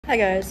Hi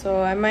guys,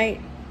 so I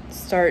might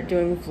start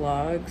doing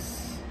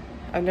vlogs.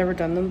 I've never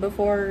done them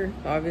before,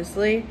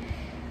 obviously.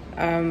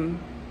 So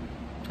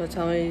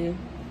tell me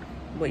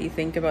what you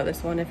think about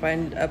this one if I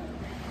end up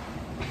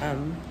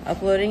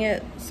uploading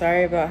it.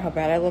 Sorry about how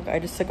bad I look. I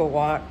just took a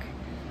walk,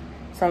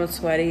 so I'm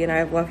sweaty and I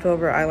have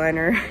leftover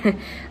eyeliner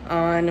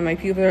on, and my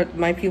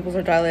pupils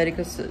are dilated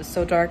because it's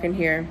so dark in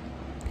here.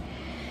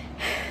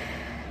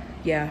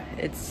 Yeah,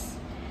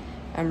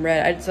 I'm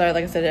red. Sorry,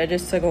 like I said, I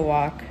just took a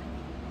walk.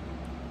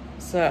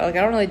 So, like,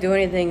 I don't really do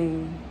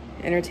anything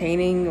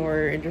entertaining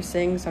or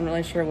interesting, so I'm not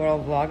really sure what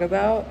I'll vlog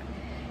about.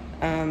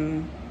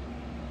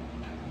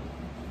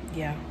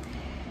 Yeah.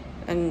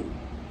 And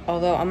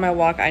although on my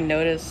walk, I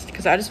noticed,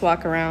 because I just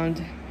walk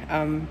around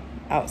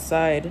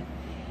outside,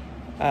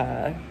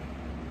 and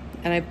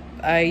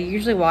I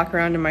usually walk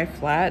around in my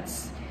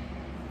flats,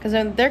 because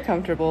they're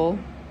comfortable.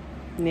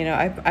 You know,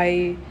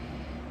 I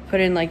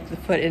put in, like, the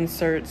foot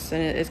inserts,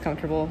 and it's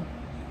comfortable.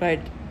 But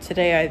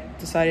today I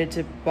decided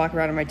to walk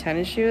around in my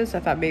tennis shoes. I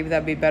thought maybe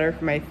that'd be better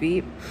for my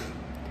feet,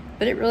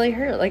 but it really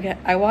hurt. Like,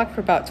 I walked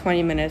for about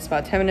 20 minutes,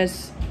 about 10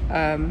 minutes.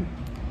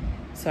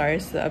 Sorry,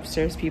 it's the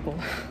upstairs people.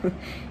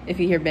 If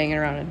you hear banging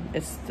around,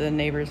 it's the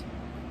neighbors.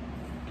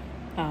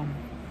 But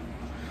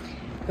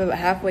about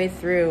halfway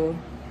through,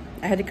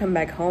 I had to come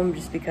back home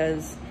just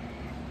because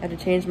I had to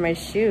change my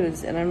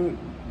shoes, and I'm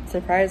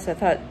surprised. I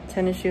thought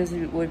tennis shoes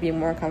would be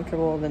more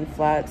comfortable than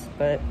flats,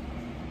 but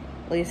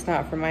at least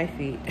not for my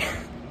feet.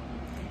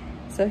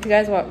 So if you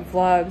guys want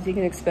vlogs, you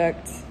can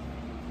expect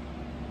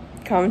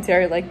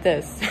commentary like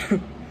this.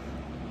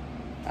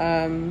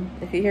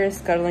 If you hear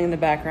scuttling in the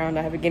background,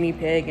 I have a guinea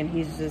pig and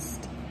he's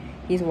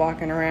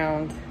walking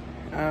around.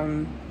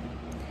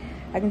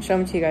 I can show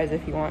him to you guys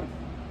if you want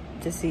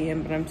to see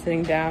him, but I'm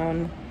sitting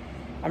down.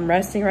 I'm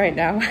resting right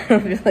now.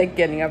 I'm just like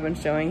getting up and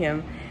showing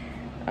him.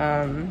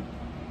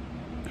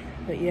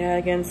 But yeah,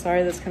 again,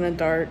 sorry that's kind of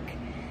dark,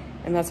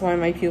 and that's why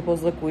my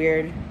pupils look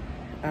weird.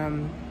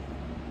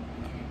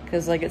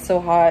 Because like it's so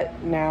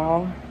hot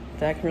now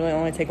that I can really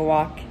only take a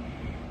walk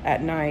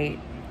at night.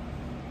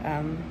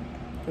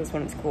 This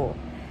when it's cool.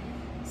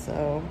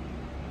 So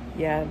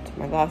yeah, took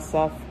my glasses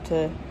off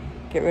to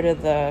get rid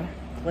of the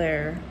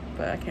glare,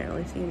 but I can't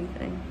really see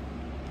anything.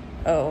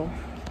 Oh,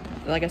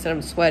 like I said,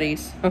 I'm sweaty,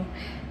 so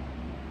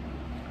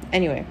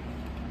anyway.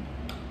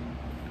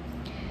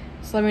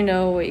 So let me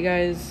know what you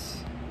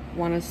guys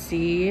want to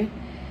see.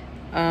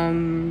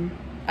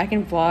 I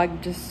can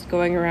vlog just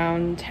going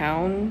around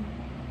town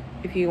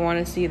if you want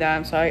to see that.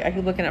 I'm sorry, I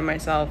keep looking at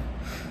myself.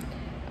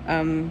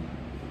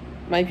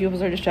 My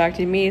pupils are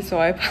distracting me, so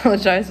I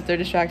apologize if they're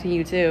distracting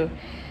you too.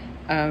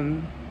 But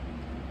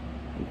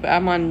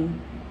I'm on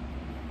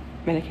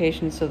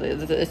medication, so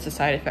it's a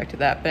side effect of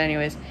that. But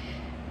anyways,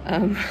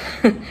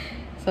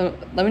 so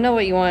let me know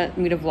what you want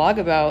me to vlog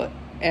about,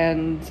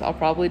 and I'll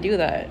probably do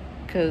that,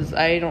 because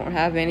I don't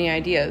have any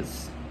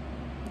ideas.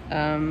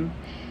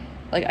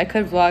 Like, I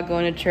could vlog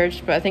going to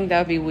church, but I think that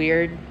would be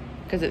weird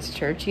because it's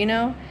church, you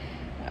know?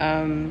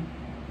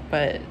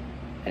 But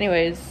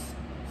anyways,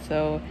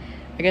 so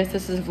I guess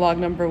this is vlog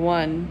number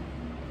 1.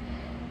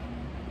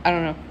 I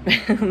don't know.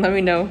 Let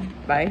me know.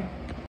 Bye.